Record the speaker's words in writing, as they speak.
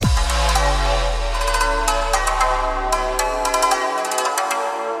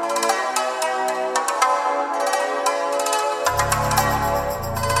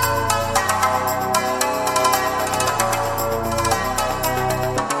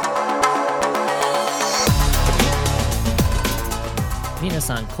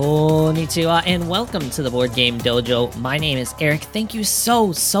Minasan, konnichiwa, and welcome to the Board Game Dojo. My name is Eric. Thank you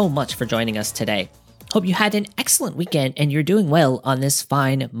so much for joining us today. Hope you had an excellent weekend and you're doing well on this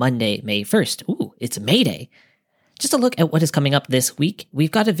fine Monday, May 1st. Ooh, it's May Day. Just a look at what is coming up this week.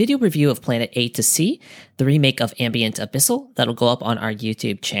 We've got a video review of Planet A to C, the remake of Ambient Abyssal that'll go up on our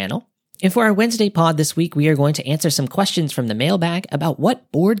YouTube channel. And for our Wednesday pod this week, we are going to answer some questions from the mailbag about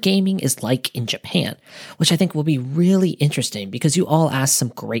what board gaming is like in Japan, which I think will be really interesting because you all asked some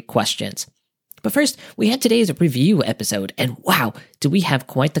great questions. But first, we had today's review episode, and wow, do we have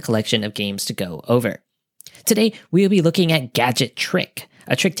quite the collection of games to go over. Today, we will be looking at Gadget Trick,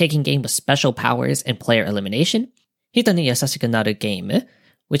 a trick-taking game with special powers and player elimination. Hito ni yasashiku naru game,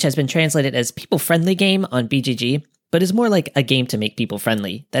 which has been translated as people-friendly game on BGG, but is more like a game to make people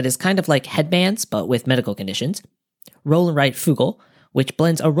friendly, that is kind of like headbands, but with medical conditions. Roll and Write Fugal, which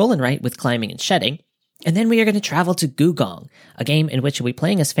blends a roll and write with climbing and shedding. And then we are going to travel to Gugong, a game in which we'll be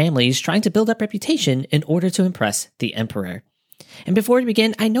playing as families trying to build up reputation in order to impress the Emperor. And before we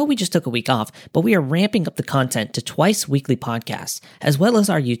begin, I know we just took a week off, but we are ramping up the content to twice weekly podcasts, as well as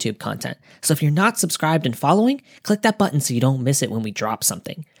our YouTube content. So if you're not subscribed and following, click that button so you don't miss it when we drop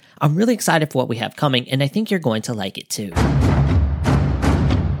something. I'm really excited for what we have coming, and I think you're going to like it too.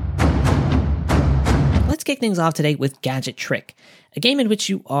 Let's kick things off today with Gadget Trick, a game in which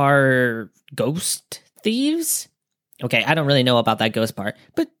you are ghost thieves? Okay, I don't really know about that ghost part,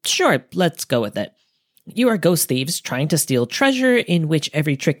 but sure, let's go with it. You are ghost thieves trying to steal treasure in which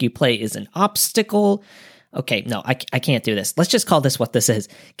every trick you play is an obstacle. Okay, no, I can't do this. Let's just call this what this is.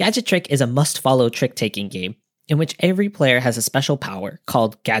 Gadget Trick is a must-follow trick-taking game in which every player has a special power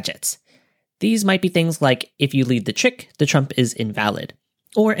called gadgets. These might be things like, if you lead the trick, the trump is invalid,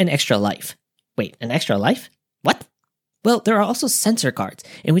 or an extra life. Wait, an extra life? What? Well, there are also censor cards,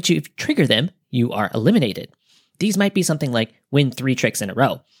 in which if you trigger them, you are eliminated. These might be something like win 3 tricks in a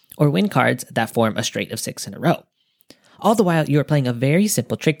row, or win cards that form a straight of 6 in a row. All the while, you are playing a very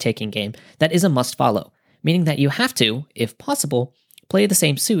simple trick-taking game that is a must-follow, meaning that you have to, if possible, play the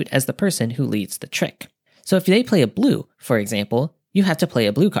same suit as the person who leads the trick. So if they play a blue, for example, you have to play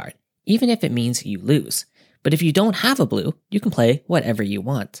a blue card, even if it means you lose. But if you don't have a blue, you can play whatever you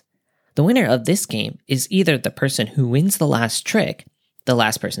want. The winner of this game is either the person who wins the last trick, the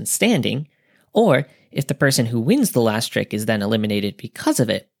last person standing, or if the person who wins the last trick is then eliminated because of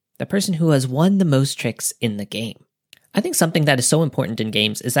it, the person who has won the most tricks in the game. I think something that is so important in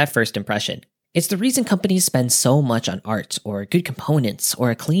games is that first impression. It's the reason companies spend so much on art, or good components, or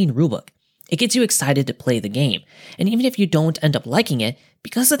a clean rulebook. It gets you excited to play the game, and even if you don't end up liking it,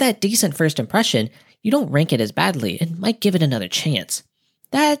 because of that decent first impression, you don't rank it as badly and might give it another chance.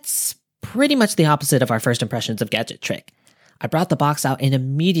 That's pretty much the opposite of our first impressions of Gadget Trick. I brought the box out and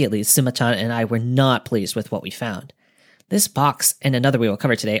immediately Suma-chan and I were not pleased with what we found. This box, and another we will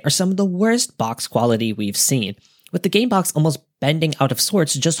cover today, are some of the worst box quality we've seen, with the game box almost bending out of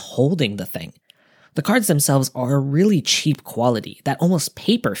sorts just holding the thing. The cards themselves are a really cheap quality, that almost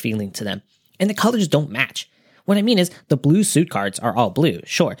paper feeling to them, and the colors don't match. What I mean is, the blue suit cards are all blue,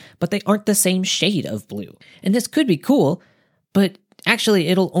 sure, but they aren't the same shade of blue. And this could be cool, but actually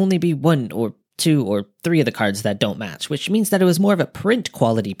it'll only be 1 or 2 or 3 of the cards that don't match, which means that it was more of a print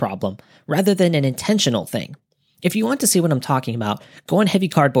quality problem, rather than an intentional thing. If you want to see what I'm talking about, go on Heavy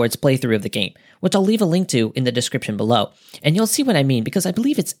Cardboard's playthrough of the game, which I'll leave a link to in the description below, and you'll see what I mean because I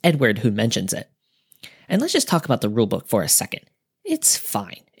believe it's Edward who mentions it. And let's just talk about the rulebook for a second. It's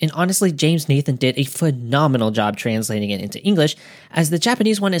fine. And honestly, James Nathan did a phenomenal job translating it into English, as the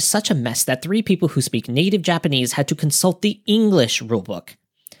Japanese one is such a mess that 3 people who speak native Japanese had to consult the English rulebook.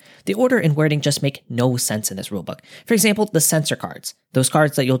 The order and wording just make no sense in this rulebook. For example, the censor cards. Those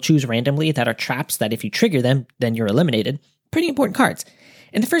cards that you'll choose randomly that are traps that if you trigger them, then you're eliminated. Pretty important cards.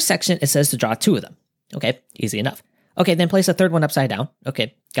 In the first section, it says to draw 2 of them. Okay, easy enough. Okay, then place a third one upside down.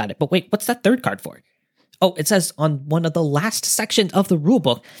 Okay, got it. But wait, what's that third card for? Oh, it says on one of the last sections of the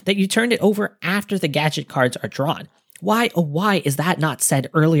rulebook that you turn it over after the gadget cards are drawn. Why, oh why is that not said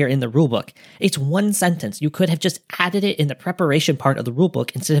earlier in the rulebook? It's 1 sentence. You could have just added it in the preparation part of the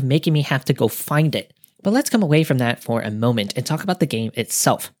rulebook instead of making me have to go find it. But let's come away from that for a moment and talk about the game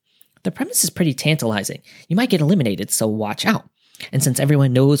itself. The premise is pretty tantalizing. You might get eliminated, so watch out. And since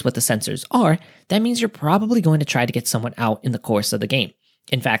everyone knows what the censors are, that means you're probably going to try to get someone out in the course of the game.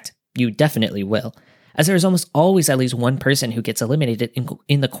 In fact, you definitely will, as there is almost always at least one person who gets eliminated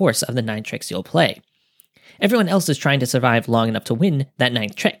in the course of the 9 tricks you'll play. Everyone else is trying to survive long enough to win that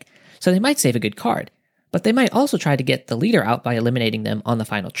 9th trick, so they might save a good card, but they might also try to get the leader out by eliminating them on the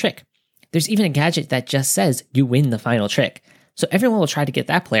final trick. There's even a gadget that just says you win the final trick, so everyone will try to get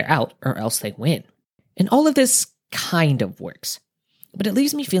that player out or else they win. And all of this kind of works. but it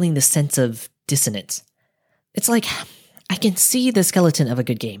leaves me feeling this sense of dissonance. It's like, I can see the skeleton of a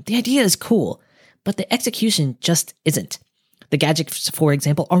good game. The idea is cool, but the execution just isn't. The gadgets, for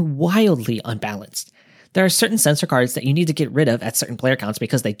example, are wildly unbalanced. There are certain sensor cards that you need to get rid of at certain player counts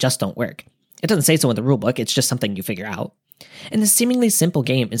because they just don't work. It doesn't say so in the rulebook, it's just something you figure out. And the seemingly simple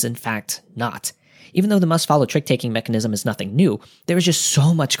game is in fact not. Even though the must-follow trick-taking mechanism is nothing new, there is just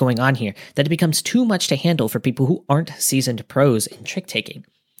so much going on here that it becomes too much to handle for people who aren't seasoned pros in trick-taking.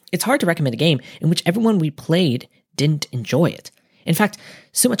 It's hard to recommend a game in which everyone we played didn't enjoy it. In fact,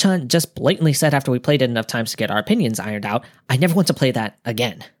 Suma-chan just blatantly said after we played it enough times to get our opinions ironed out, I never want to play that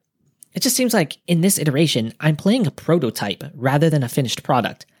again. It just seems like, in this iteration, I'm playing a prototype rather than a finished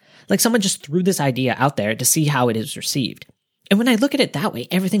product. Like someone just threw this idea out there to see how it is received. And when I look at it that way,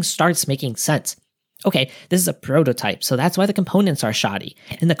 everything starts making sense. Okay, this is a prototype, so that's why the components are shoddy,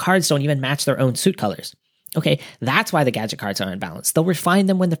 and the cards don't even match their own suit colors. Okay, that's why the gadget cards are unbalanced. They'll refine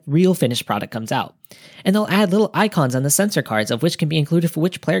them when the real finished product comes out. And they'll add little icons on the sensor cards of which can be included for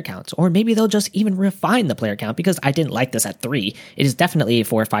which player counts, or maybe they'll just even refine the player count because I didn't like this at 3. It is definitely a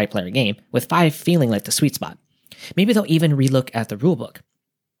 4 or 5 player game, with 5 feeling like the sweet spot. Maybe they'll even relook at the rulebook.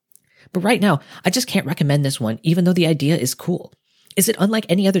 But right now, I just can't recommend this one even though the idea is cool. Is it unlike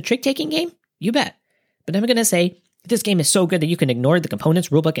any other trick-taking game? You bet. But I'm going to say, this game is so good that you can ignore the components,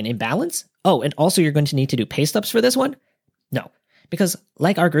 rulebook, and imbalance? Oh, and also you're going to need to do paste ups for this one? No, because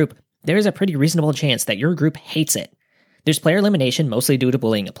like our group, there is a pretty reasonable chance that your group hates it. There's player elimination, mostly due to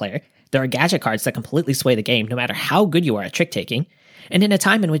bullying a player. There are gadget cards that completely sway the game, no matter how good you are at trick-taking. And in a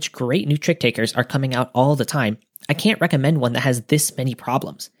time in which great new trick-takers are coming out all the time, I can't recommend one that has this many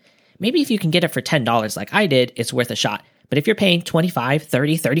problems. Maybe if you can get it for $10 like I did, it's worth a shot. But if you're paying $25,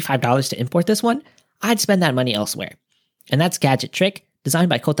 $30, $35 to import this one, I'd spend that money elsewhere. And that's Gadget Trick, designed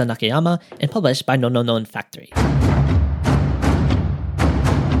by Kota Nakayama and published by No Factory.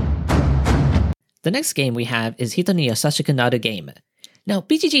 The next game we have is Hito ni Yasashiku Naru Game. Now,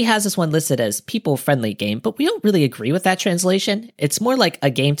 BGG has this one listed as people-friendly game, but we don't really agree with that translation. It's more like a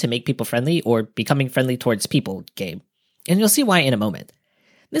game to make people friendly or becoming friendly towards people game. And you'll see why in a moment.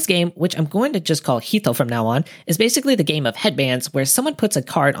 This game, which I'm going to just call Hito from now on, is basically the game of headbands where someone puts a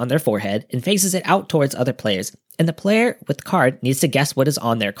card on their forehead and faces it out towards other players, and the player with the card needs to guess what is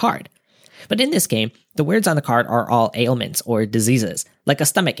on their card. But in this game, the words on the card are all ailments or diseases, like a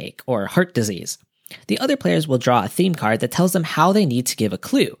stomachache or heart disease. The other players will draw a theme card that tells them how they need to give a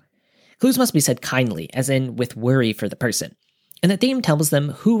clue. Clues must be said kindly, as in with worry for the person. And the theme tells them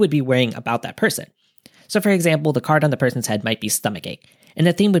who would be worrying about that person. So for example, the card on the person's head might be stomachache, and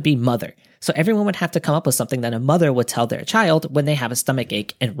the theme would be mother. So everyone would have to come up with something that a mother would tell their child when they have a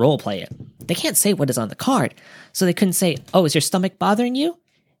stomachache and roleplay it. They can't say what is on the card, so they couldn't say, oh, is your stomach bothering you?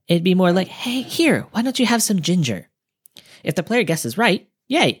 It'd be more like, hey, here, why don't you have some ginger? If the player guesses right,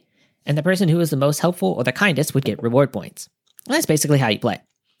 yay! And the person who is the most helpful or the kindest would get reward points. And that's basically how you play.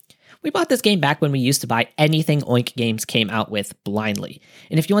 We bought this game back when we used to buy anything Oink Games came out with blindly.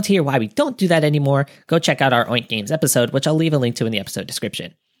 And if you want to hear why we don't do that anymore, go check out our Oink Games episode, which I'll leave a link to in the episode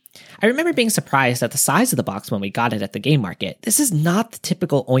description. I remember being surprised at the size of the box when we got it at the game market. This is not the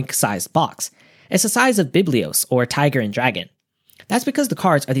typical Oink-sized box. It's the size of Biblios or Tiger and Dragon. That's because the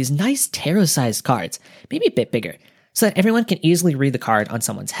cards are these nice tarot-sized cards, maybe a bit bigger, so that everyone can easily read the card on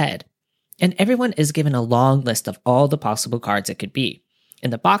someone's head. And everyone is given a long list of all the possible cards it could be.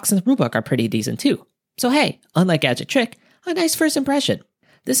 And the box and the rulebook are pretty decent too. So hey, unlike Gadget Trick, a nice first impression.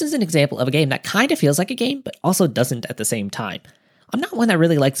 This is an example of a game that kind of feels like a game, but also doesn't at the same time. I'm not one that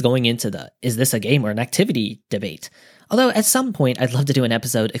really likes going into the, is this a game or an activity debate. Although at some point I'd love to do an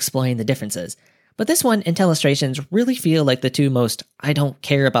episode exploring the differences. But this one and Illustrations really feel like the two most I don't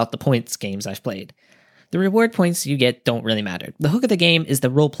care about the points games I've played. The reward points you get don't really matter. The hook of the game is the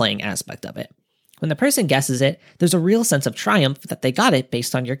role-playing aspect of it. When the person guesses it, there's a real sense of triumph that they got it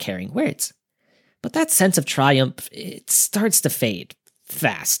based on your carrying words. But that sense of triumph, it starts to fade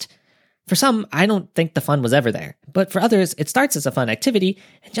fast. For some, I don't think the fun was ever there, but for others, it starts as a fun activity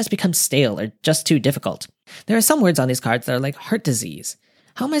and just becomes stale or just too difficult. There are some words on these cards that are like heart disease.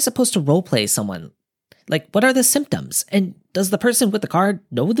 How am I supposed to roleplay someone? Like, what are the symptoms? And does the person with the card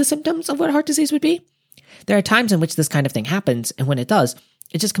know the symptoms of what heart disease would be? There are times in which this kind of thing happens, and when it does,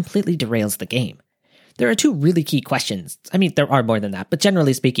 it just completely derails the game. There are two really key questions. I mean, there are more than that, but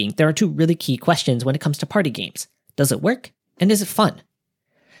generally speaking, there are two really key questions when it comes to party games. Does it work? And is it fun?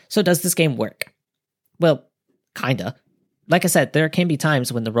 So does this game work? Well, kinda. Like I said, there can be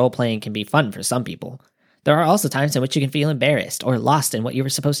times when the role-playing can be fun for some people. There are also times in which you can feel embarrassed or lost in what you were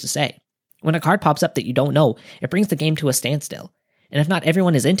supposed to say. When a card pops up that you don't know, it brings the game to a standstill. And if not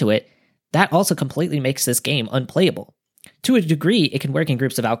everyone is into it, that also completely makes this game unplayable. To a degree, it can work in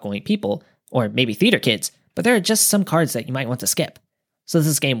groups of outgoing people, or maybe theater kids, but there are just some cards that you might want to skip. So does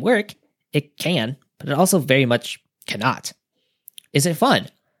this game work? It can, but it also very much cannot. Is it fun?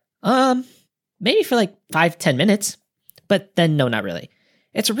 Maybe for like 5-10 minutes, but then no, not really.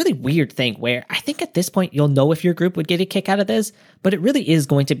 It's a really weird thing where I think at this point you'll know if your group would get a kick out of this, but it really is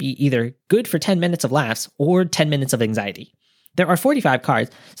going to be either good for 10 minutes of laughs or 10 minutes of anxiety. There are 45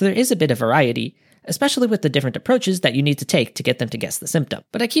 cards, so there is a bit of variety, especially with the different approaches that you need to take to get them to guess the symptom.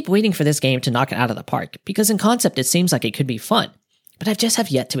 But I keep waiting for this game to knock it out of the park, because in concept it seems like it could be fun, but I just have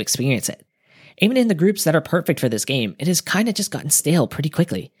yet to experience it. Even in the groups that are perfect for this game, it has kind of just gotten stale pretty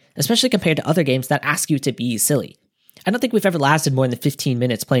quickly, especially compared to other games that ask you to be silly. I don't think we've ever lasted more than 15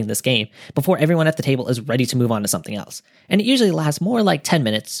 minutes playing this game before everyone at the table is ready to move on to something else, and it usually lasts more like 10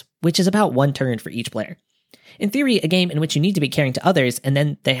 minutes, which is about one turn for each player. In theory, a game in which you need to be caring to others and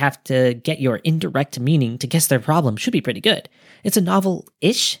then they have to get your indirect meaning to guess their problem should be pretty good. It's a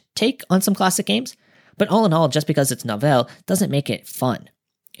novel-ish take on some classic games, but all in all, just because it's novel doesn't make it fun.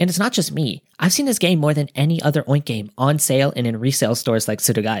 And it's not just me. I've seen this game more than any other Oink game on sale and in resale stores like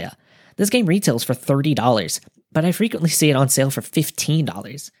Surugaya. This game retails for $30, but I frequently see it on sale for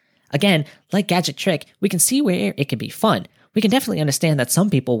 $15. Again, like Gadget Trick, we can see where it can be fun. We can definitely understand that some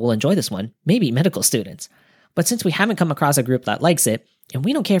people will enjoy this one, maybe medical students. But since we haven't come across a group that likes it, and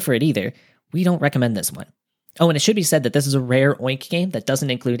we don't care for it either, we don't recommend this one. Oh, and it should be said that this is a rare Oink game that doesn't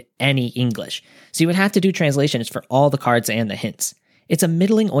include any English, so you would have to do translations for all the cards and the hints. It's a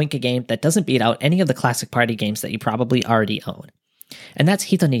middling Oink game that doesn't beat out any of the classic party games that you probably already own. And that's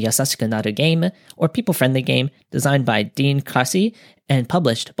Hito ni Yasashiku Naru Game, or People Friendly Game, designed by Dean Krasi and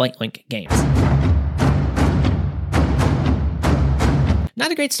published by Oink Games. Not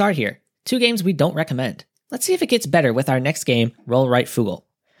a great start here. 2 games we don't recommend. Let's see if it gets better with our next game, Roll Right Fugal.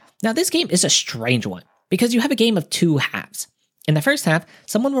 Now this game is a strange one, because you have a game of 2 halves. In the first half,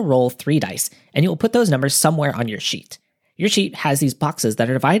 someone will roll 3 dice, and you will put those numbers somewhere on your sheet. Your sheet has these boxes that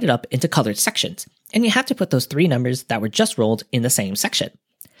are divided up into colored sections, and you have to put those 3 numbers that were just rolled in the same section.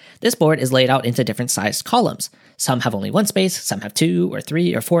 This board is laid out into different sized columns. Some have only 1 space, some have 2 or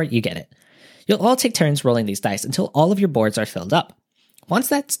 3 or 4, you get it. You'll all take turns rolling these dice until all of your boards are filled up. Once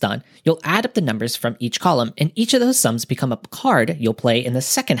that's done, you'll add up the numbers from each column, and each of those sums become a card you'll play in the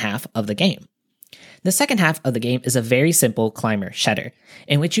second half of the game. The second half of the game is a very simple climber shedder,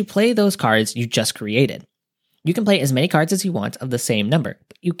 in which you play those cards you just created. You can play as many cards as you want of the same number,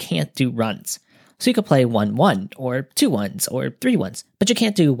 but you can't do runs. So you could play 1-1, or 2 1s, or 3 1s, but you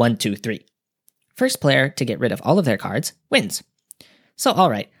can't do 1, 2, 3. First player to get rid of all of their cards wins. So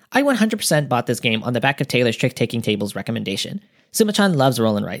alright, I 100% bought this game on the back of Taylor's trick-taking table's recommendation. Suma-chan loves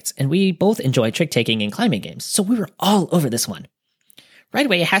roll and writes, and we both enjoy trick-taking and climbing games, so we were all over this one. Right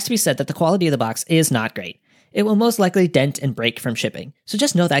away, it has to be said that the quality of the box is not great. It will most likely dent and break from shipping, so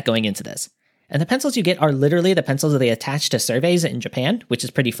just know that going into this. And the pencils you get are literally the pencils that they attach to surveys in Japan, which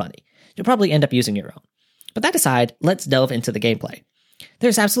is pretty funny. You'll probably end up using your own. But that aside, let's delve into the gameplay.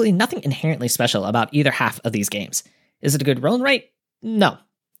 There's absolutely nothing inherently special about either half of these games. Is it a good roll and write? No.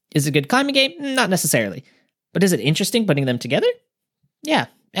 Is it a good climbing game? Not necessarily. But is it interesting putting them together? Yeah,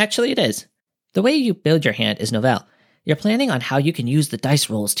 actually it is. The way you build your hand is novel. You're planning on how you can use the dice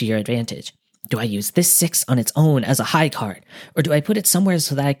rolls to your advantage. Do I use this 6 on its own as a high card, or do I put it somewhere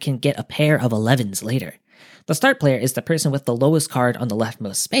so that I can get a pair of 11s later? The start player is the person with the lowest card on the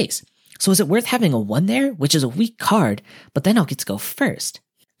leftmost space. So is it worth having a 1 there, which is a weak card, but then I'll get to go first?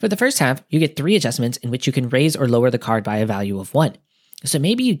 For the first half, you get 3 adjustments in which you can raise or lower the card by a value of 1. So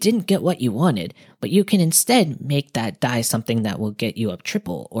maybe you didn't get what you wanted, but you can instead make that die something that will get you a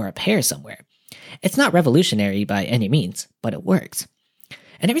triple or a pair somewhere. It's not revolutionary by any means, but it works.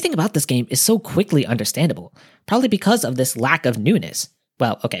 And everything about this game is so quickly understandable, probably because of this lack of newness.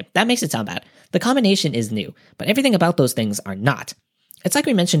 Well, okay, that makes it sound bad. The combination is new, but everything about those things are not. It's like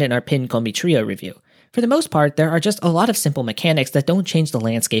we mentioned in our Pin Kombi Trio review. For the most part, there are just a lot of simple mechanics that don't change the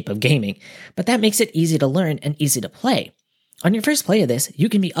landscape of gaming, but that makes it easy to learn and easy to play. On your first play of this, you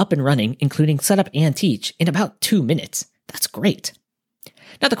can be up and running, including setup and teach, in about 2 minutes. That's great.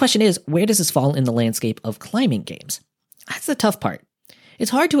 Now the question is, where does this fall in the landscape of climbing games? That's the tough part.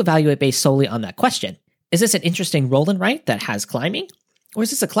 It's hard to evaluate based solely on that question. Is this an interesting roll and write that has climbing? Or is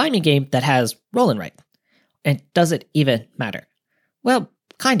this a climbing game that has roll and write? And does it even matter? Well,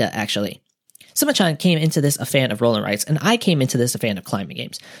 kinda, actually. Suma-chan came into this a fan of roll and writes, and I came into this a fan of climbing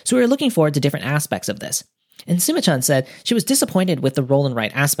games, so we were looking forward to different aspects of this. And Suma-chan said she was disappointed with the roll and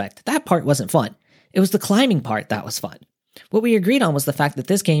write aspect. That part wasn't fun. It was the climbing part that was fun. What we agreed on was the fact that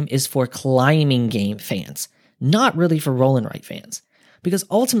this game is for climbing game fans, not really for roll and write fans. because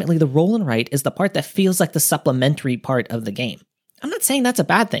ultimately the roll and write is the part that feels like the supplementary part of the game. I'm not saying that's a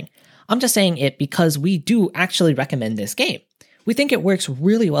bad thing. I'm just saying it because we do actually recommend this game. We think it works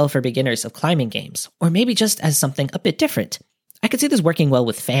really well for beginners of climbing games, or maybe just as something a bit different. I could see this working well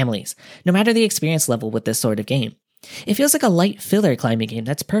with families, no matter the experience level with this sort of game. It feels like a light filler climbing game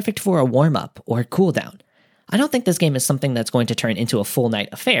that's perfect for a warm-up or a cooldown. I don't think this game is something that's going to turn into a full night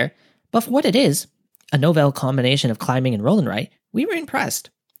affair, but for what it is, a novel combination of climbing and roll and write, we were impressed.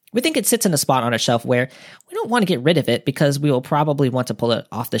 We think it sits in a spot on a shelf where we don't want to get rid of it because we will probably want to pull it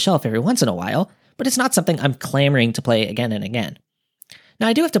off the shelf every once in a while, but it's not something I'm clamoring to play again and again. Now,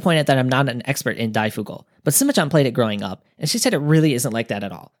 I do have to point out that I'm not an expert in Daifugal, but Sima-chan played it growing up, and she said it really isn't like that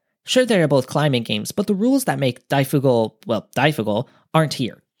at all. Sure, they are both climbing games, but the rules that make Daifugal aren't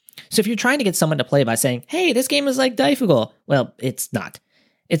here. So if you're trying to get someone to play by saying, hey, this game is like Daifugal, well, it's not.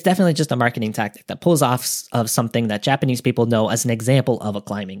 It's definitely just a marketing tactic that pulls off of something that Japanese people know as an example of a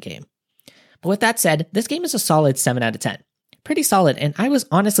climbing game. But with that said, this game is a solid 7 out of 10. Pretty solid, and I was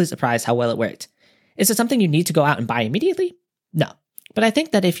honestly surprised how well it worked. Is it something you need to go out and buy immediately? No. But I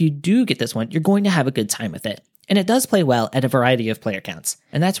think that if you do get this one, you're going to have a good time with it. And it does play well at a variety of player counts.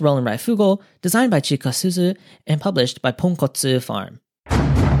 And that's Roll and Write Fugal, designed by Chika Suzu and published by Ponkotsu Farm.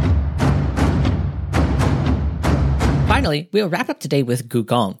 Finally, we'll wrap up today with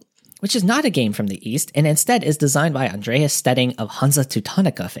Gugong, which is not a game from the East and instead is designed by Andreas Stedding of Hansa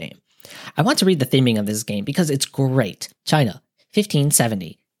Teutonica fame. I want to read the theming of this game because it's great. China,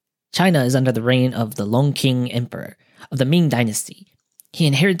 1570. China is under the reign of the Long King Emperor of the Ming Dynasty. He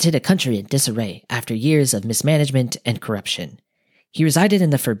inherited a country in disarray after years of mismanagement and corruption. He resided in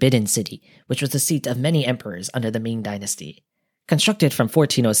the Forbidden City, which was the seat of many emperors under the Ming Dynasty. Constructed from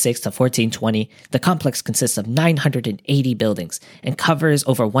 1406 to 1420, the complex consists of 980 buildings and covers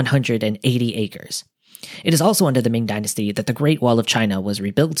over 180 acres. It is also under the Ming Dynasty that the Great Wall of China was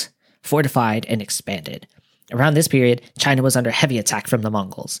rebuilt, fortified, and expanded. Around this period, China was under heavy attack from the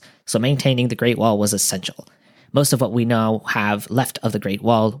Mongols, so maintaining the Great Wall was essential. Most of what we now have left of the Great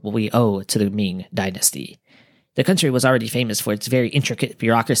Wall we owe to the Ming Dynasty. The country was already famous for its very intricate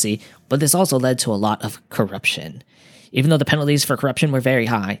bureaucracy, but this also led to a lot of corruption. Even though the penalties for corruption were very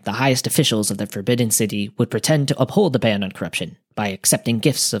high, the highest officials of the Forbidden City would pretend to uphold the ban on corruption by accepting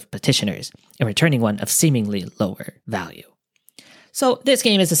gifts of petitioners and returning one of seemingly lower value. So this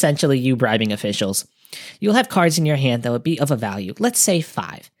game is essentially you bribing officials. You'll have cards in your hand that will be of a value, let's say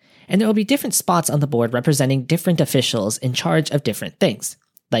 5, and there will be different spots on the board representing different officials in charge of different things,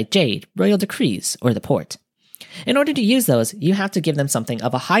 like Jade, Royal Decrees, or the Port. In order to use those, you have to give them something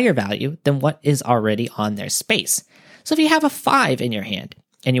of a higher value than what is already on their space. So if you have a 5 in your hand,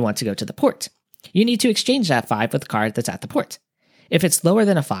 and you want to go to the port, you need to exchange that 5 with the card that's at the port. If it's lower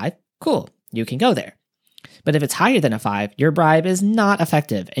than a 5, cool, you can go there. But if it's higher than a 5, your bribe is not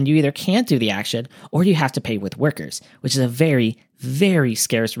effective, and you either can't do the action, or you have to pay with workers, which is a very, very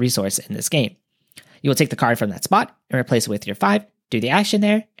scarce resource in this game. You will take the card from that spot, and replace it with your 5, do the action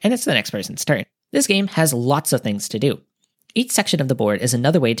there, and it's the next person's turn. This game has lots of things to do. Each section of the board is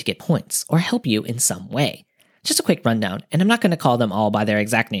another way to get points, or help you in some way. Just a quick rundown, and I'm not going to call them all by their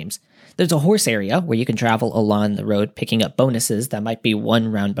exact names. There's a horse area where you can travel along the road picking up bonuses that might be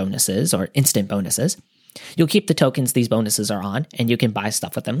one-round bonuses or instant bonuses. You'll keep the tokens these bonuses are on, and you can buy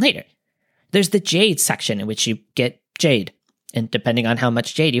stuff with them later. There's the Jade section in which you get Jade, and depending on how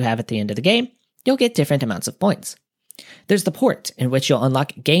much Jade you have at the end of the game, you'll get different amounts of points. There's the Port, in which you'll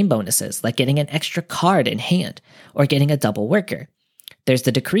unlock game bonuses, like getting an extra card in hand, or getting a double worker. There's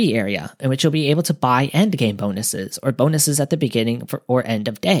the Decree area, in which you'll be able to buy endgame bonuses, or bonuses at the beginning or end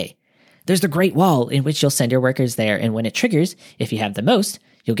of day. There's the Great Wall, in which you'll send your workers there, and when it triggers, if you have the most,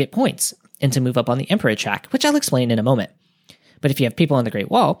 you'll get points, and to move up on the Emperor track, which I'll explain in a moment. But if you have people on the Great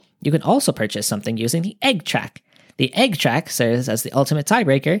Wall, you can also purchase something using the Egg track. The Egg track serves as the ultimate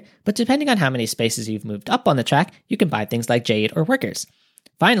tiebreaker, but depending on how many spaces you've moved up on the track, you can buy things like Jade or workers.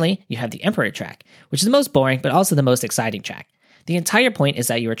 Finally, you have the Emperor track, which is the most boring, but also the most exciting track. The entire point is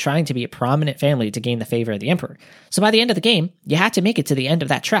that you are trying to be a prominent family to gain the favor of the Emperor. So by the end of the game, you have to make it to the end of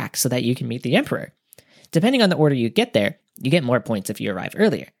that track so that you can meet the Emperor. Depending on the order you get there, you get more points if you arrive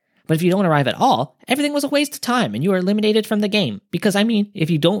earlier. But if you don't arrive at all, everything was a waste of time and you are eliminated from the game. Because if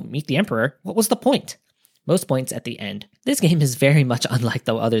you don't meet the Emperor, what was the point? Most points at the end. This game is very much unlike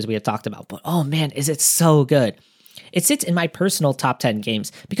the others we have talked about, but oh man, is it so good. It sits in my personal top 10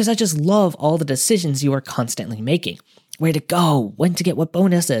 games because I just love all the decisions you are constantly making. Where to go, when to get what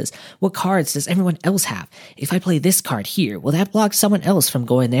bonuses, what cards does everyone else have? If I play this card here, will that block someone else from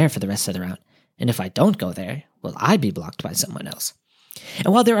going there for the rest of the round? And if I don't go there, will I be blocked by someone else?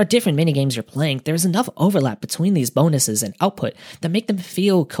 And while there are different minigames you're playing, there's enough overlap between these bonuses and output that make them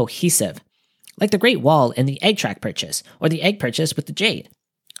feel cohesive. Like the Great Wall and the egg track purchase, or the egg purchase with the jade.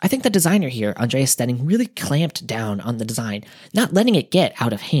 I think the designer here, Andreas Stenning, really clamped down on the design, not letting it get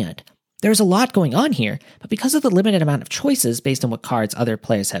out of hand. There's a lot going on here, but because of the limited amount of choices based on what cards other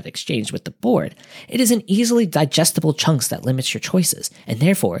players have exchanged with the board, it is in easily digestible chunks that limits your choices, and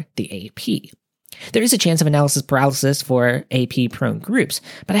therefore the AP. There is a chance of analysis paralysis for AP-prone groups,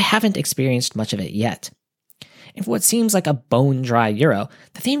 but I haven't experienced much of it yet. And for what seems like a bone-dry Euro,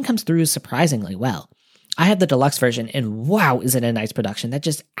 the theme comes through surprisingly well. I have the deluxe version, and wow, is it a nice production that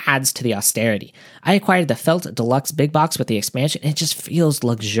just adds to the austerity. I acquired the Felt Deluxe Big Box with the expansion, and it just feels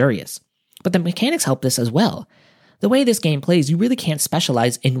luxurious. But the mechanics help this as well. The way this game plays, you really can't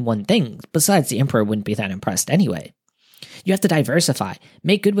specialize in one thing, besides the Emperor wouldn't be that impressed anyway. You have to diversify,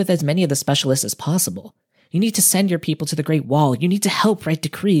 make good with as many of the specialists as possible. You need to send your people to the Great Wall, you need to help write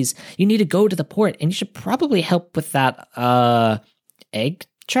decrees, you need to go to the port, and you should probably help with that, egg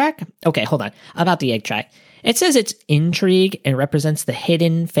track? Okay, hold on. About the egg track. It says it's intrigue and represents the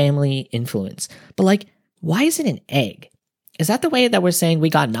hidden family influence. But why is it an egg? Is that the way that we're saying we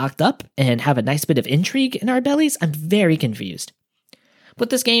got knocked up and have a nice bit of intrigue in our bellies? I'm very confused. But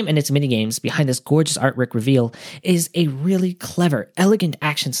this game and its minigames behind this gorgeous artwork reveal is a really clever, elegant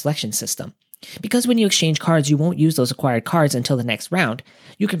action selection system. Because when you exchange cards, you won't use those acquired cards until the next round.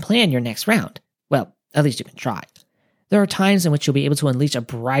 You can plan your next round. Well, at least you can try. There are times in which you'll be able to unleash a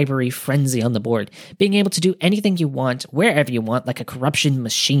bribery frenzy on the board, being able to do anything you want, wherever you want, like a corruption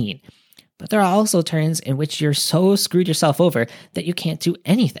machine. But there are also turns in which you're so screwed yourself over that you can't do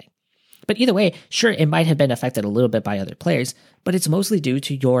anything. But either way, sure, it might have been affected a little bit by other players, but it's mostly due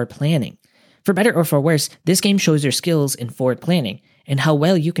to your planning. For better or for worse, this game shows your skills in forward planning and how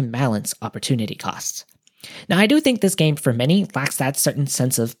well you can balance opportunity costs. Now, I do think this game, for many, lacks that certain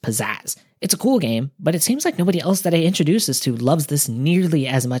sense of pizzazz. It's a cool game, but it seems like nobody else that I introduce this to loves this nearly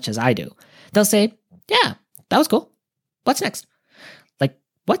as much as I do. They'll say, yeah, that was cool. What's next?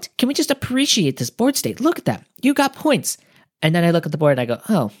 What? Can we just appreciate this board state? Look at that. You got points. And then I look at the board and I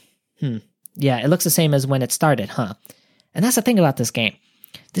go, yeah, it looks the same as when it started, huh? And that's the thing about this game.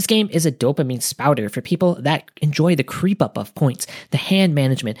 This game is a dopamine spouter for people that enjoy the creep up of points, the hand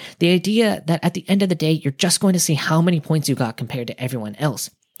management, the idea that at the end of the day, you're just going to see how many points you got compared to everyone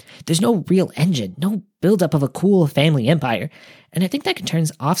else. There's no real engine, no buildup of a cool family empire, and I think that can turn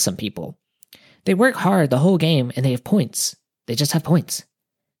off some people. They work hard the whole game and they have points. They just have points.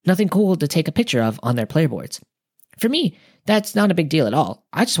 Nothing cool to take a picture of on their player boards. For me, that's not a big deal at all.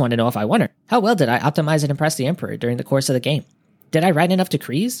 I just want to know if I won her. How well did I optimize and impress the Emperor during the course of the game? Did I write enough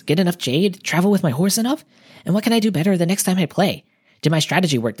decrees, get enough jade, travel with my horse enough? And what can I do better the next time I play? Did my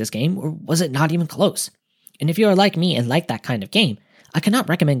strategy work this game, or was it not even close? And if you are like me and like that kind of game, I cannot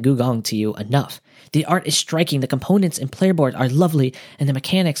recommend Gugong to you enough. The art is striking, the components and player board are lovely, and the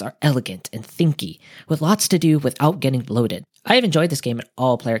mechanics are elegant and thinky, with lots to do without getting bloated. I have enjoyed this game at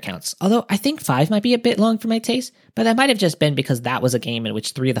all player counts, although I think 5 might be a bit long for my taste, but that might have just been because that was a game in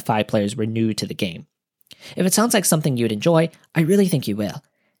which 3 of the 5 players were new to the game. If it sounds like something you'd enjoy, I really think you will.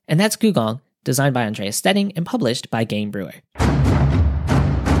 And that's Gugong, designed by Andreas Stenning and published by Game Brewer.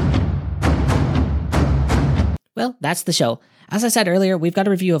 Well, that's the show. As I said earlier, we've got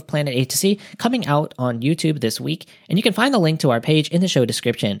a review of Planet A to C coming out on YouTube this week, and you can find the link to our page in the show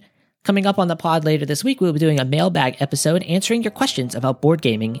description. Coming up on the pod later this week, we'll be doing a mailbag episode answering your questions about board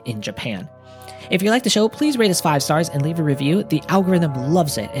gaming in Japan. If you like the show, please rate us 5 stars and leave a review. The algorithm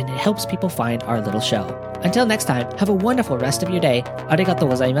loves it, and it helps people find our little show. Until next time, have a wonderful rest of your day. Arigatou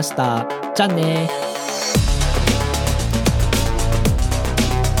gozaimashita. じゃあね。